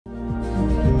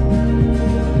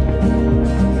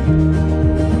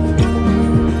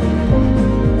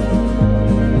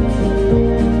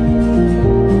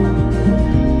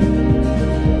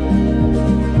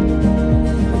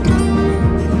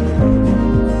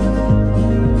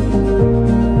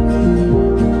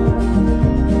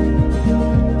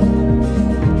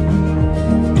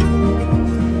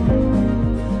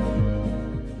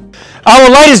Oh,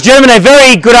 well, ladies and gentlemen, a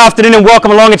very good afternoon and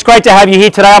welcome along. It's great to have you here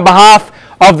today on behalf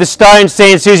of the Stone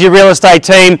San Susie Real Estate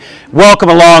team. Welcome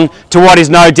along to what is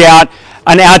no doubt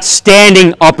an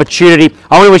outstanding opportunity.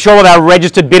 I want to wish all of our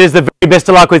registered bidders the very best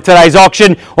of luck with today's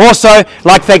auction. Also, I'd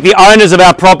like to thank the owners of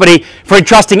our property for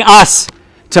entrusting us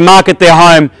to market their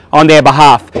home on their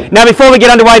behalf. Now, before we get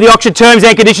underway, the auction terms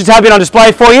and conditions have been on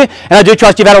display for you, and I do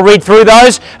trust you've had a read through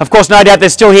those. Of course, no doubt they're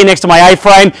still here next to my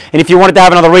A-frame, and if you wanted to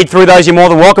have another read through those, you're more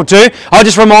than welcome to. I'll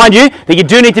just remind you that you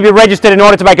do need to be registered in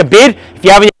order to make a bid. If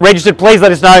you haven't yet registered, please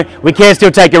let us know. We can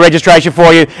still take your registration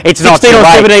for you. It's 16 or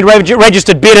 17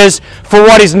 registered bidders for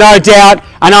what is no doubt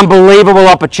an unbelievable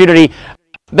opportunity.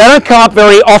 They don't come up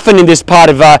very often in this part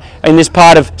of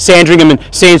Sandringham and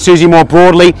San Susie more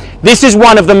broadly. This is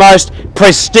one of the most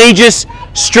prestigious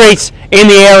streets in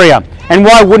the area. And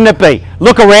why wouldn't it be?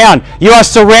 Look around. You are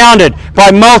surrounded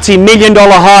by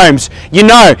multi-million-dollar homes. You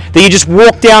know that you just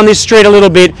walk down this street a little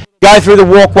bit, go through the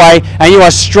walkway, and you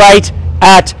are straight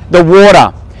at the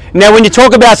water. Now, when you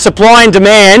talk about supply and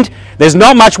demand, there's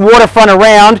not much waterfront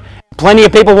around. Plenty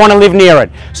of people want to live near it.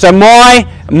 So my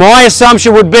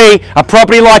assumption would be a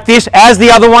property like this, as the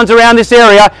other ones around this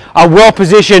area, are well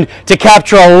positioned to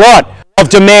capture a lot of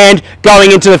demand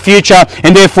going into the future,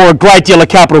 and therefore a great deal of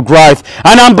capital growth.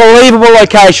 An unbelievable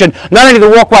location, not only the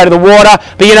walkway to the water,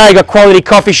 but you know, you've got quality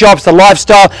coffee shops, the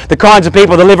lifestyle, the kinds of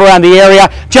people that live around the area,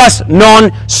 just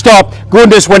non-stop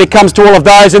goodness when it comes to all of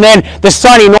those. And then the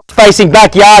sunny north-facing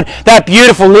backyard, that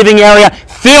beautiful living area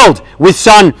filled with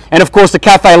sun, and of course the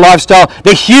cafe lifestyle,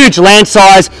 the huge land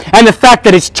size, and the fact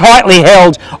that it's tightly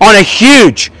held on a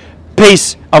huge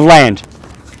piece of land.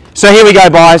 So here we go,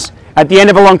 buyers. At the end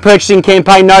of a long purchasing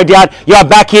campaign, no doubt, you are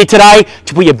back here today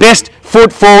to put your best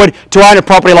foot forward to own a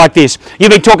property like this. You've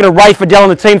been talking to Ray Fidel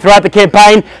and the team throughout the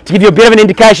campaign to give you a bit of an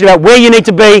indication about where you need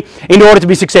to be in order to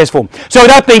be successful. So with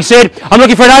that being said, I'm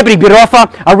looking for an opening bid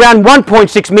offer around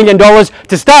 $1.6 million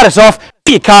to start us off.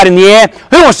 Put your card in the air.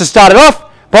 Who wants to start it off?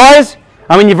 Buyers?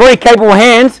 I mean, you're very capable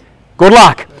hands. Good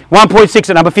luck. 1.6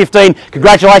 at number 15.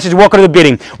 Congratulations, welcome to the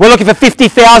bidding. We're looking for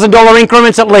 $50,000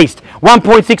 increments at least.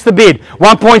 1.6 the bid,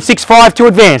 1.65 to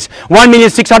advance,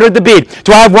 1,600,000 the bid.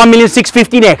 Do I have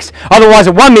 1,650,000 next? Otherwise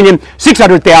at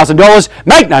 $1,600,000,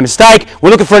 make no mistake, we're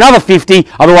looking for another 50,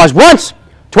 otherwise once,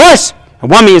 twice,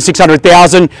 and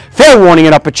 1,600,000. Fair warning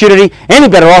and opportunity. Any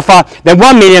better offer than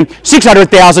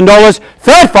 $1,600,000.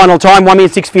 Third final time,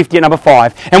 1,650,000 at number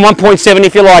 5. And 1.7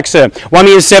 if you like, sir.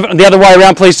 1,700,000 the other way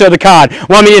around, please, sir, the card.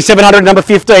 1,700,000 at number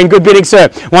 15. Good bidding, sir.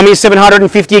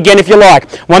 1,750,000 again if you like.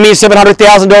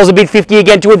 $1,700,000 a bid, 50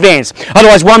 again to advance.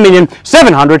 Otherwise,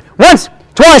 1,700,000 once.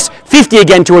 Twice, 50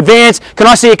 again to advance. Can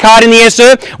I see a card in the air,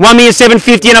 sir?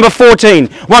 1,750,000 at number 14.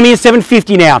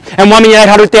 1,750,000 now. And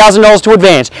 $1,800,000 to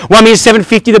advance.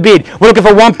 1,750,000 the bid. We're looking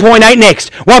for 1.8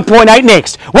 next. 1.8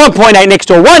 next. 1.8 next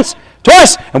or once,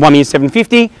 twice, and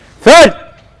 1,750,000. Third,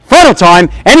 final time.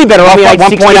 Any better offer at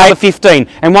 1.8 15.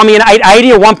 And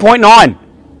 1,880,000 or 1.9.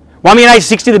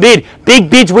 1,860,000 the bid. Big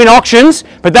bids win auctions,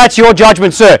 but that's your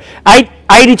judgment, sir.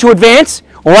 880 to advance.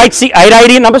 Or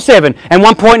 880 at number 7 and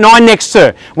 1.9 next,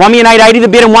 sir. 1,880,000 the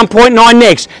bid and 1.9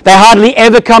 next. They hardly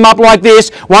ever come up like this.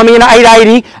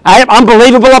 1,880,000,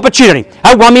 unbelievable opportunity.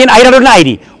 At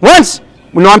 1,880,000. Once,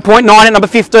 9.9 at number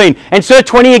 15. And sir,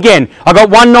 20 again. I got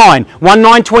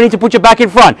 1,920 to put you back in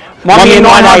front.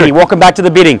 1,980,000. Welcome back to the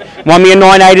bidding.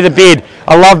 1,980,000 the bid.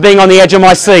 I love being on the edge of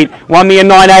my seat.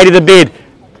 1,980,000 the bid.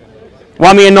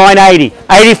 1,980,000.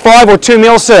 85 or 2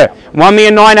 mil, sir.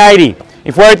 1,980,000.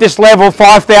 If we're at this level,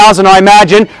 5,000, I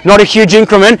imagine, not a huge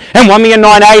increment, and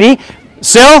 1,980,000.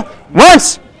 Sell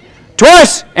once,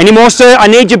 twice. Any more, sir? I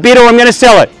need your bid or I'm going to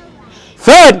sell it.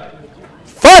 Third,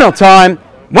 final time,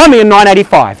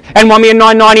 1,985,000. And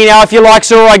 1,990,000 now if you like,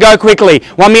 sir, or I go quickly.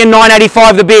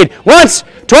 1,985,000 the bid. Once,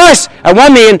 twice, at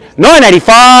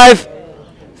 1,985,000.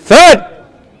 Third,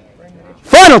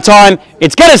 final time,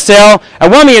 it's going to sell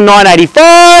at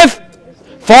 1,985,000.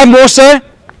 5 more, sir.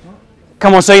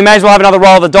 Come on, sir, you may as well have another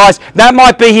roll of the dice. That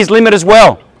might be his limit as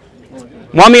well.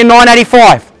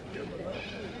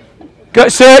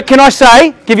 1,985,000. Sir, can I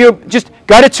say, just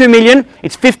go to 2 million.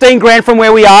 It's 15 grand from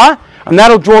where we are, and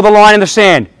that'll draw the line in the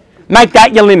sand. Make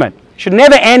that your limit. Should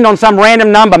never end on some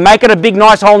random number. Make it a big,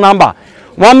 nice whole number.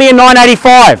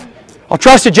 1,985,000. I'll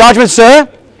trust your judgment, sir.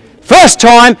 First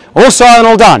time, all silent,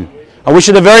 all done. I wish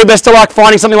you the very best of luck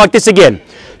finding something like this again.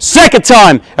 Second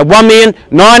time at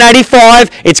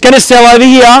 1,985,000. It's going to sell over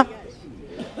here.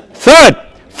 Third,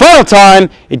 final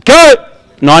time, it go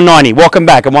 990. Welcome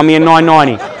back at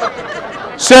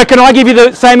 1,990,000. Sir, can I give you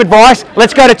the same advice?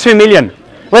 Let's go to 2 million.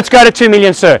 Let's go to 2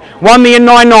 million, sir.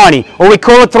 1,990,000, or we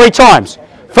call it 3 times.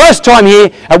 First time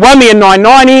here at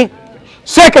 1,990,000.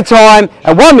 Second time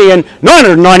at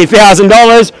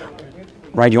 $1,990,000.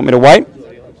 Ray, do you want me to wait?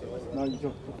 No, you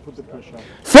just put the pressure.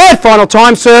 Third final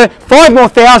time, sir. 5 more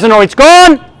thousand or it's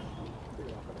gone.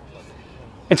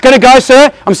 It's going to go,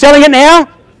 sir. I'm selling it now.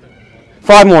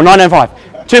 5 more,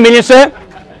 995. 2 million, sir.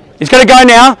 It's going to go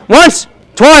now. Once,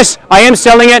 twice, I am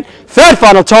selling it. Third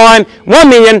final time,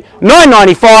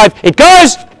 1,995,000. It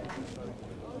goes.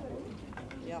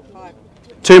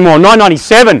 2 more,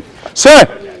 997. Sir,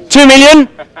 2 million.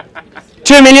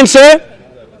 2 million, sir.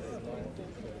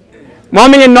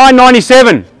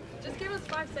 1,997,000. Just give us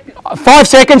 5 seconds. 5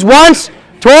 seconds. Once,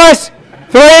 twice,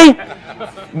 3.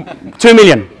 2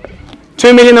 million.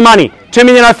 2 million the money.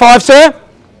 2,005,000, sir.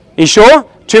 You sure?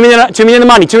 2 million the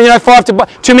money. 2,005,000 to buy.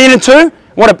 2 million and 2.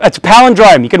 It's a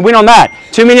palindrome. You can win on that.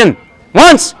 2 million.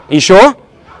 Once. Are you sure?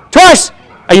 Twice.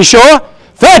 Are you sure?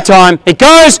 Third time. It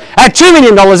goes at $2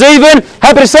 million even.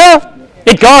 Happy to sell?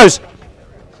 It goes.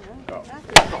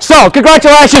 So,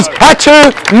 congratulations at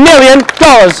 $2 million.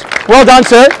 Well done,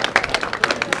 sir.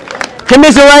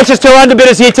 Commiserations to our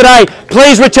underbidders here today.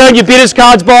 Please return your bidders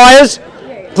cards, buyers.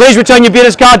 Please return your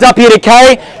bidders cards up here to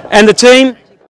Kay and the team.